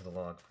move the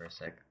log for a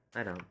sec.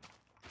 I don't.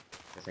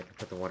 Because I can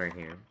put the water in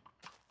here.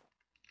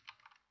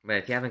 But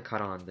if you haven't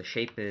caught on, the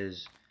shape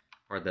is,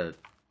 or the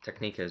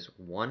technique is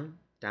 1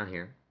 down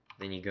here,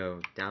 then you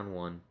go down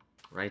 1,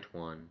 right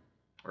 1,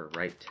 or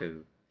right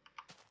 2,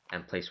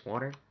 and place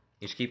water.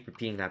 You just keep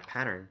repeating that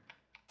pattern,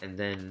 and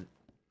then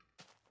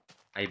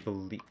I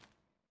believe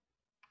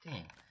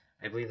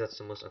that's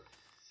the most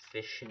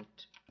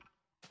efficient,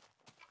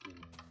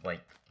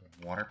 like,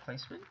 water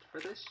placement for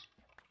this.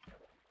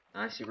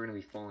 Actually, we're gonna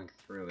be falling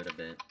through it a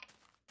bit.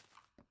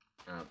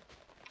 Oh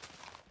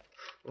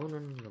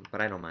no,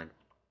 but I don't mind.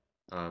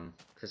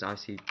 Because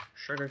obviously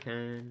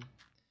sugarcane.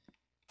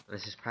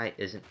 This is probably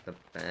isn't the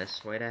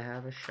best way to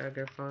have a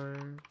sugar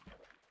farm.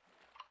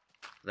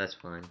 That's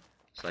fine.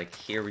 So like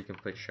here we can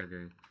put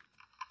sugar.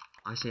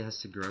 Obviously it has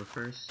to grow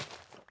first.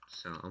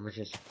 So I'm gonna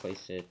just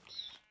place it.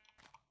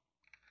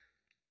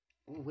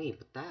 Oh wait,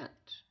 but that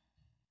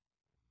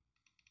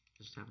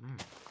just happened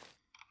there.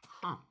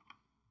 Huh.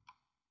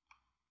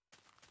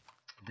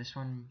 This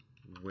one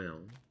will.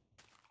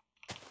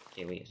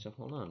 Okay, wait, so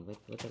hold on. What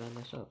did I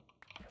mess up?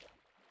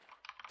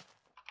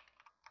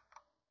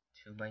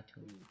 2x2.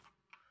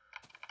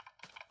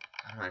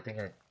 I don't know, I think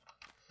I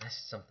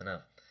messed something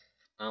up.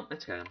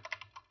 It's good.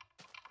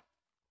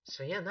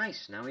 So yeah,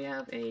 nice. Now we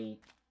have a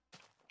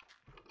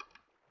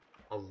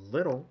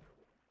little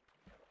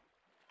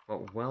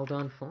but well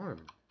done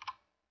farm.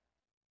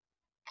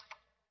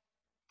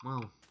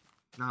 Well,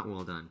 not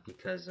well done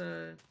because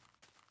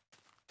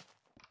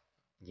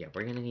yeah,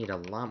 we're gonna need a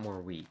lot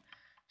more wheat.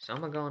 So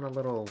I'm gonna go on a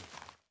little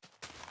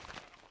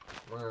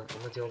I'm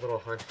gonna do a little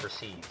hunt for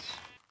seeds.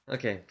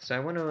 Okay, so I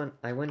went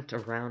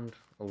around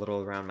a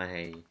little around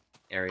my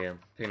area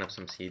picking up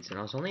some seeds, and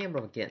I was only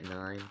able to get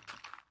 9,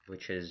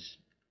 which is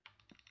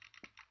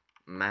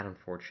mad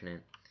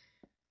unfortunate.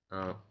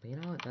 But you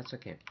know what? That's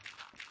okay.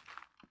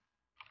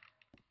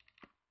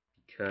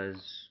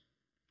 Because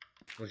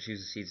we'll just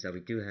use the seeds that we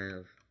do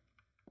have.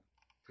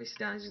 Place it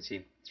down, as you can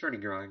see, it's already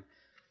growing.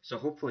 So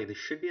hopefully there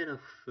should be enough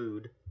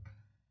food.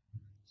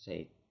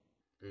 Say,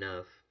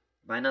 enough.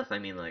 By enough, I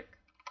mean like,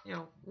 you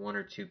know, 1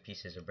 or 2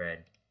 pieces of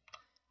bread.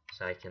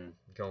 so I can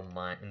go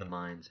in the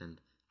mines and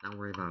not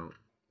worry about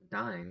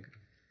dying.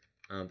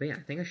 But yeah,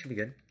 I think I should be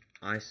good.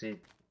 Honestly,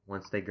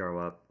 once they grow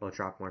up, we'll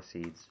drop more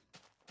seeds.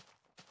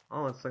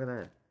 Oh, let's look at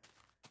that.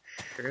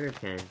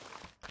 Sugarcane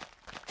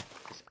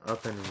is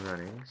up and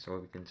running, so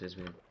what we can do is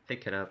we can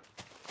pick it up,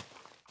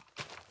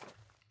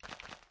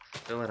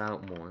 fill it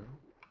out more.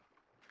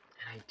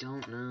 And I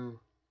don't know.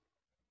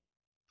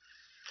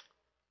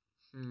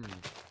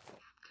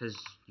 Because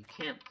you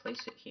can't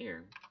place it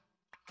here.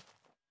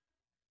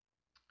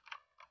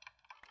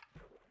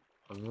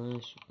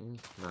 Unless,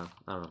 no,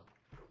 I don't know.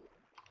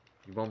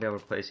 You won't be able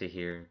to place it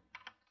here.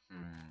 I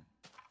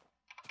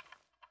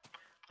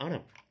don't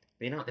know.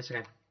 But you know, it's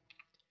okay.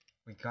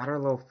 We got our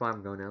little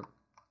farm going out.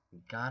 We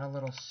got a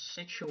little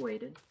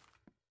situated.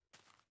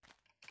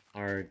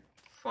 Our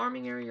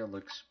farming area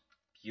looks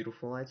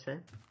beautiful, I'd say.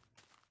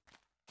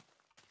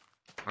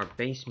 Our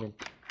basement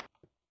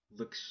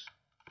looks,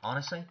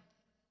 honestly,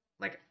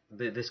 like,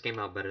 this came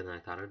out better than I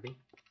thought it would be.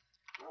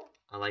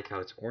 I like how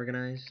it's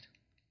organized.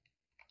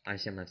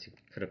 Obviously, I'm going to have to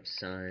put up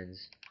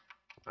signs,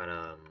 but,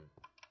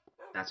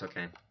 that's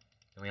okay.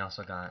 And we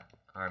also got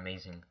our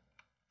amazing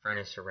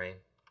furnace array.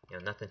 You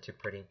know, nothing too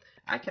pretty.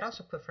 I could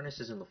also put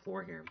furnaces in the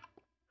floor here,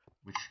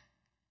 which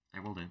I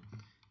will do.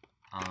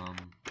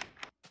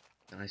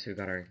 Obviously, we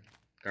got our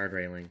guard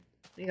railing.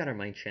 We got our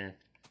mine shaft.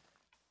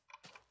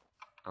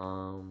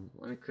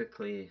 Let me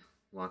quickly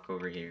walk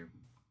over here.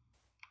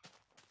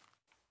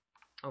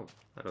 Oh,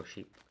 little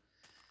sheep.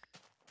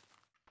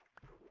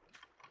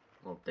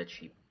 Well, dead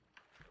sheep.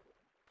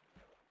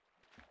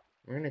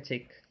 We're gonna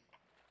take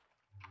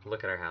a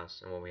look at our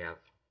house and what we have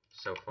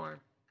so far.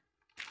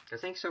 I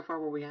think so far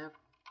what we have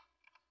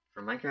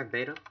for Minecraft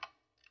Beta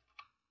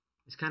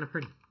is kind of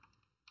pretty.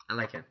 I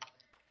like it.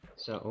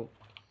 So, oh,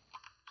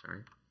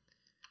 sorry.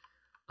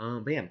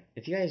 But yeah,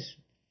 if you guys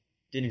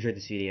did enjoy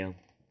this video,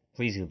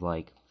 please leave a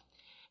like.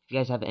 If you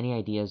guys have any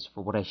ideas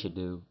for what I should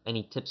do,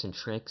 any tips and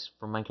tricks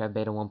for Minecraft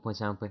Beta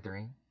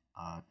 1.7.3,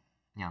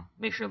 yeah,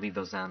 make sure to leave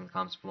those down in the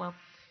comments below.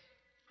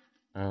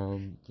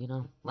 You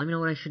know, let me know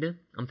what I should do.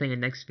 I'm thinking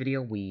next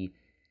video we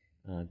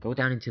go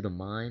down into the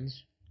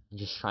mines and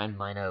just try and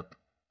mine up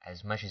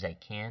as much as I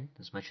can,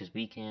 as much as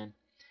we can.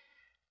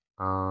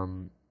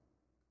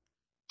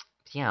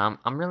 Yeah,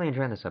 I'm really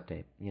enjoying this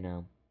update. You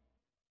know,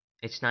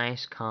 it's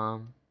nice,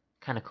 calm,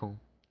 kind of cool,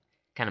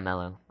 kind of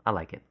mellow. I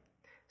like it.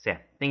 So yeah,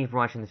 thank you for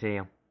watching this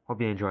video. Hope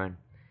you enjoyed.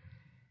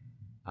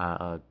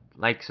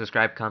 Like,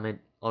 subscribe, comment,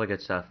 all the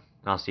good stuff.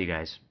 And I'll see you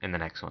guys in the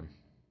next one.